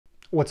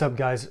What's up,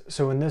 guys?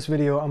 So in this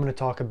video, I'm going to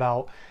talk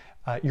about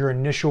your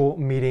initial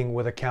meeting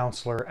with a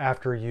counselor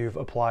after you've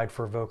applied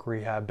for Voc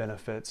Rehab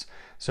benefits.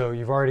 So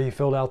you've already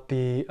filled out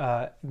the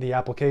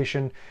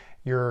application,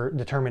 you're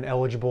determined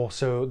eligible,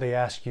 so they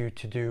ask you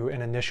to do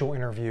an initial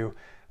interview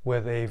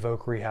with a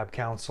Voc Rehab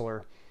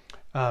counselor.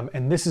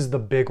 And this is the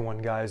big one,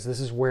 guys.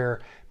 This is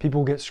where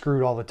people get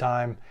screwed all the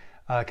time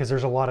because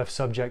there's a lot of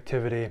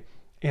subjectivity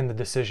in the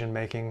decision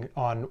making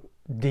on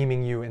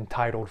deeming you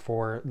entitled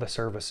for the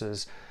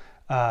services.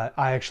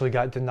 I actually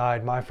got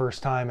denied my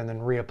first time and then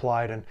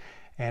reapplied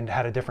and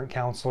had a different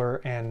counselor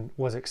and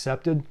was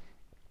accepted.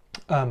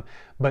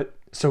 But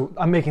so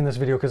I'm making this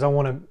video because I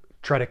want to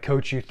try to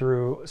coach you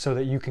through so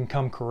that you can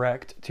come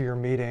correct to your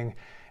meeting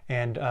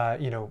and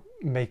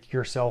make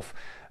yourself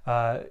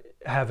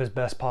have as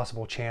best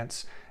possible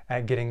chance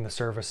at getting the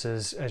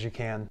services as you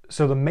can.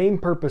 So the main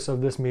purpose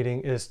of this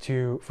meeting is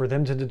for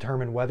them to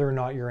determine whether or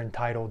not you're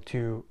entitled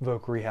to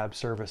Voc Rehab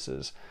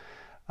services.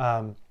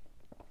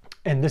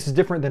 And this is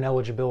different than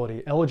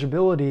eligibility.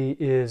 Eligibility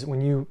is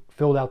when you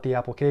filled out the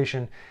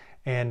application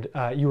and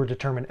you were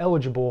determined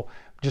eligible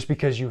just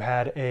because you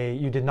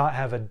did not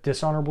have a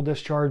dishonorable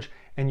discharge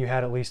and you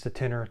had at least a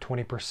 10 or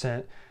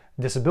 20%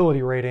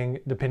 disability rating,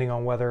 depending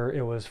on whether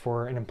it was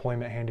for an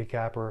employment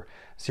handicap or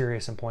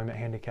serious employment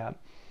handicap.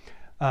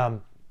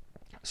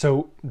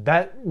 So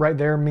that right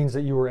there means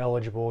that you were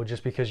eligible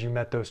just because you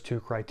met those two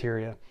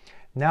criteria.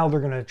 Now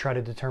they're going to try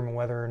to determine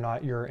whether or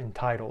not you're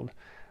entitled.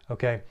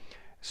 Okay.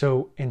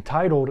 So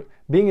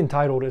being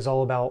entitled is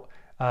all about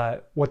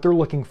what they're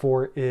looking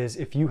for is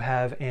if you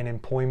have an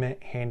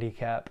employment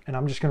handicap. And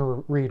I'm just going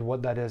to read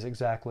what that is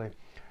exactly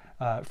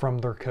from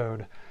their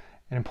code.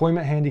 An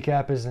employment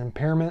handicap is an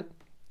impairment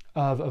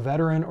of a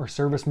veteran or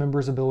service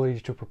member's ability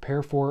to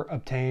prepare for,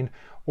 obtain,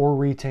 or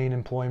retain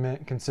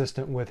employment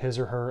consistent with his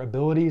or her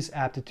abilities,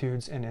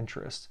 aptitudes, and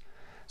interests.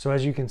 So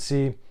as you can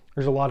see,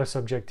 there's a lot of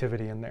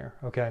subjectivity in there,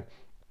 okay?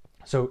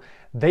 So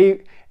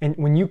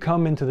when you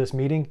come into this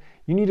meeting,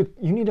 you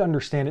need to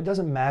understand it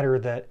doesn't matter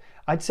that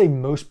I'd say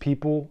most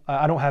people,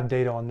 I don't have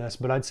data on this,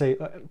 but I'd say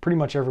pretty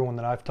much everyone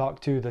that I've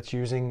talked to that's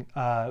using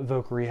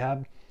Voc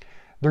Rehab,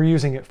 they're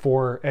using it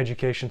for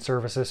education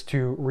services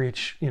to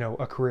reach,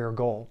 a career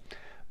goal.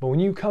 But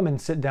when you come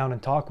and sit down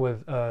and talk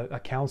with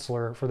a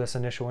counselor for this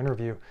initial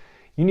interview,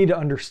 you need to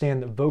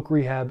understand that Voc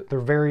Rehab,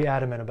 they're very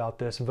adamant about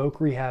this. Voc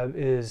Rehab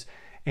is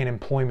an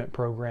employment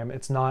program.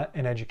 It's not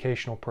an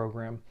educational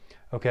program.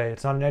 Okay,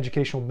 it's not an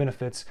educational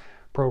benefits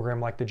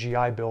program like the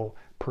GI Bill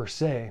per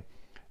se,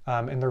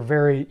 and they're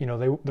very,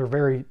 they're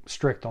very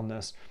strict on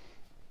this.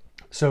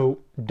 So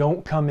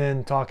don't come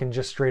in talking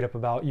just straight up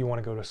about you want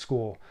to go to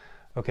school.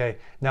 Okay,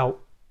 now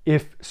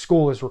if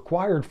school is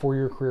required for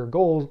your career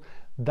goals,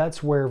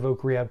 that's where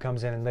Voc Rehab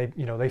comes in and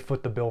they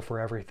foot the bill for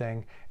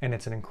everything, and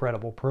it's an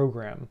incredible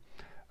program.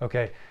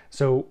 Okay,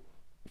 so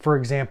for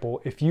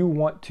example, if you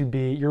want to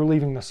you're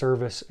leaving the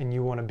service and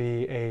you want to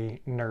be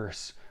a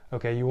nurse.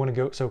 Okay, you want to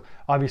go, so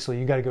obviously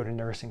you got to go to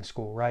nursing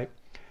school, right?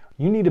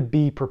 You need to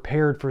be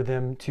prepared for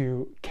them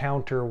to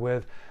counter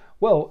with,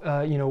 well,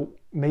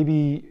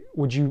 maybe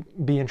would you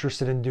be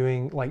interested in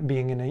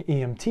being an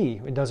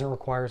EMT? It doesn't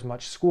require as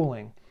much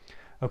schooling.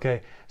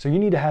 Okay, so you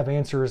need to have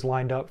answers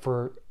lined up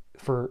for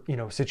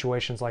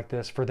situations like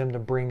this, for them to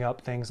bring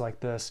up things like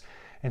this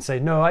and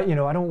say, no, I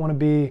don't want to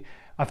be,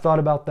 I've thought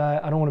about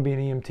that. I don't want to be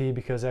an EMT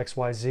because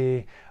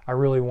XYZ. I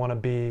really want to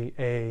be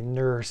a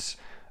nurse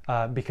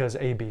because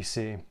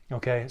ABC.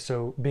 Okay,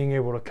 so being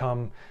able to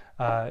come,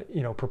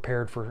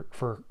 prepared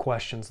for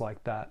questions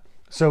like that.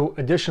 So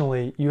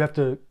additionally, you have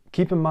to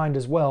keep in mind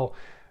as well,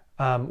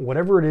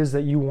 whatever it is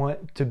that you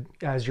want to,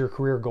 as your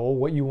career goal,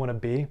 what you want to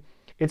be,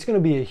 it's going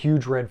to be a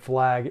huge red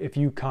flag if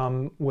you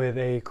come with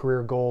a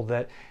career goal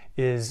that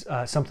is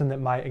something that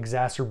might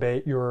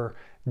exacerbate your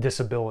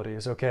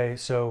disabilities. Okay,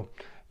 so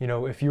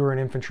if you're an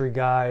infantry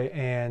guy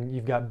and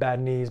you've got bad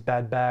knees,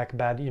 bad back,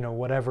 bad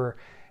whatever,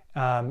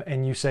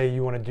 and you say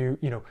you want to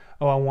do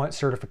oh, I want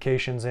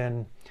certifications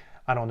in,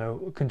 I don't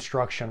know,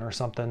 construction or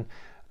something,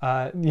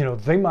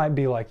 they might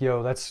be like,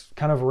 yo, that's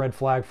kind of a red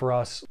flag for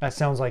us. That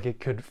sounds like it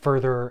could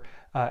further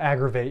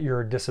aggravate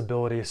your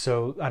disability,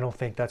 so I don't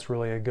think that's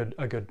really a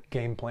good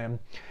game plan.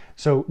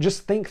 So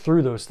just think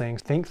through those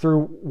things. Think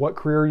through what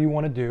career you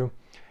want to do,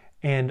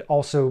 and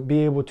also be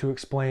able to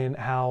explain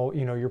how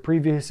your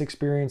previous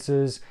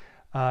experiences,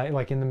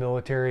 like in the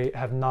military,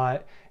 have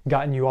not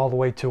gotten you all the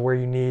way to where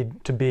you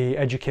need to be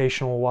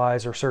educational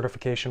wise or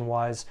certification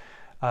wise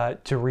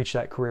to reach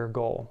that career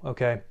goal.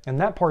 Okay,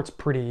 and that part's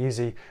pretty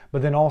easy.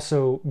 But then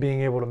also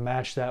being able to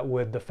match that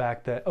with the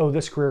fact that, oh,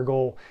 this career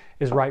goal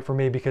is right for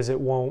me because it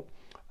won't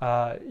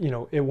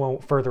it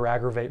won't further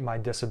aggravate my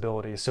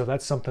disability. So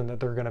that's something that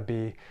they're going to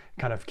be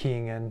kind of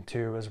keying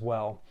into as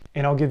well.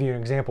 And I'll give you an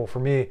example. For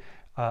me,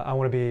 I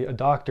want to be a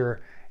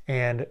doctor,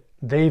 and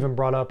they even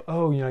brought up,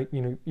 oh,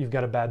 you've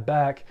got a bad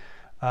back.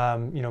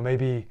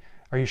 Maybe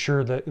are you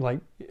sure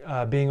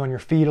that being on your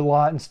feet a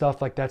lot and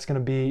stuff like that's going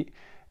to be,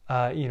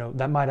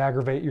 that might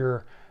aggravate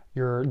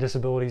your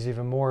disabilities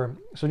even more.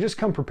 So just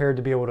come prepared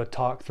to be able to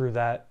talk through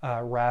that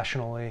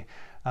rationally,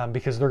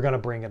 because they're going to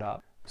bring it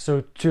up.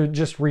 So to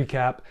just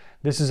recap,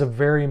 this is a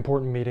very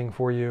important meeting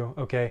for you,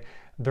 okay?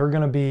 They're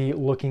gonna be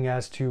looking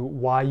as to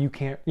why you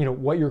can't,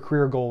 what your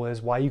career goal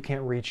is, why you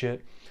can't reach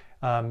it,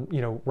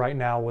 right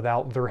now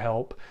without their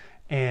help.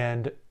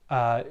 And,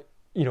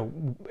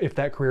 if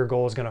that career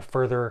goal is gonna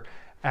further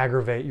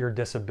aggravate your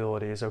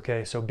disabilities,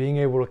 okay? So being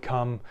able to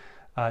come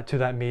to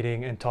that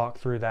meeting and talk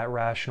through that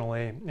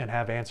rationally and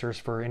have answers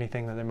for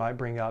anything that they might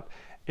bring up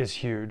is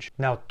huge.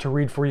 Now, to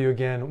read for you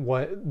again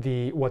what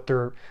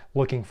they're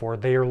looking for.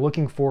 They are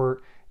looking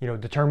for,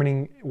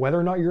 determining whether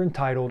or not you're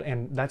entitled,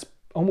 and that's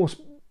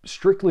almost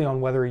strictly on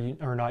whether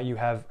or not you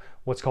have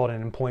what's called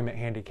an employment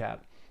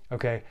handicap,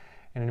 okay?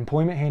 And an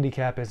employment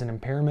handicap is an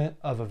impairment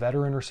of a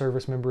veteran or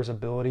service member's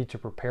ability to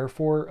prepare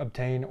for,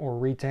 obtain, or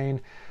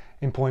retain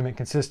employment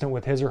consistent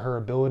with his or her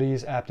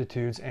abilities,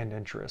 aptitudes, and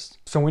interests.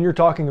 So when you're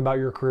talking about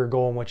your career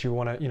goal and what you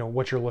want to,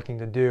 what you're looking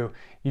to do,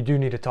 you do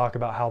need to talk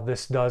about how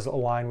this does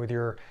align with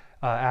your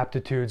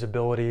aptitudes,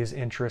 abilities,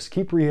 interests.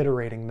 Keep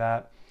reiterating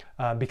that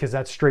because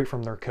that's straight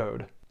from their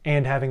code.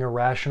 And having a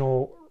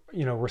rational,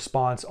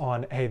 response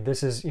on, hey,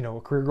 this is, a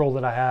career goal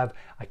that I have.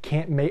 I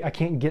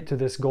can't get to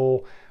this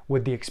goal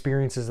with the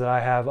experiences that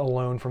I have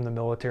alone from the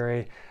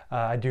military.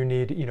 I do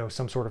need,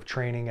 some sort of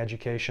training,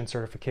 education,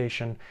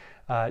 certification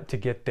to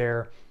get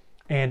there,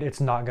 and it's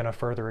not going to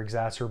further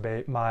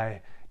exacerbate my,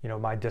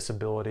 my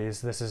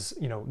disabilities. This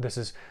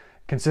is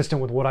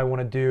consistent with what I want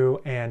to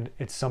do, and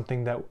it's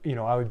something that,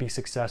 I would be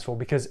successful,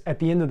 because at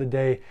the end of the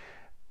day,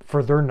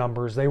 for their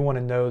numbers, they want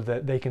to know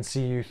that they can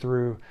see you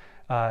through,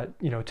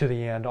 to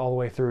the end, all the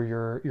way through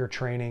your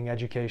training,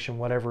 education,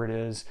 whatever it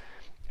is,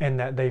 and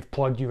that they've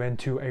plugged you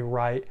into a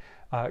right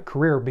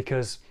career.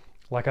 Because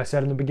like I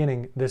said in the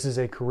beginning, this is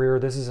a career,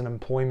 this is an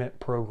employment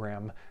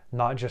program,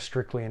 not just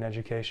strictly an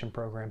education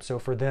program. So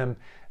for them,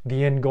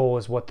 the end goal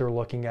is what they're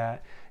looking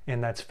at,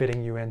 and that's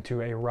fitting you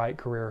into a right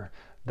career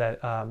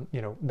that,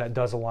 that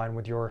does align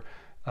with your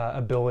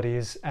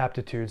abilities,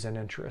 aptitudes, and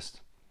interests.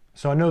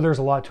 So I know there's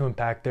a lot to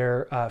unpack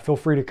there. Feel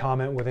free to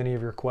comment with any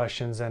of your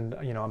questions, and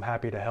I'm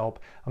happy to help.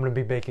 I'm going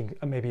to be making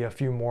maybe a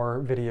few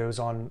more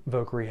videos on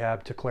Voc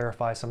Rehab to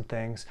clarify some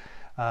things,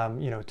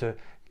 to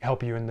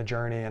help you in the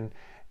journey and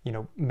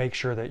make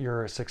sure that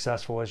you're as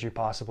successful as you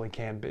possibly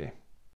can be.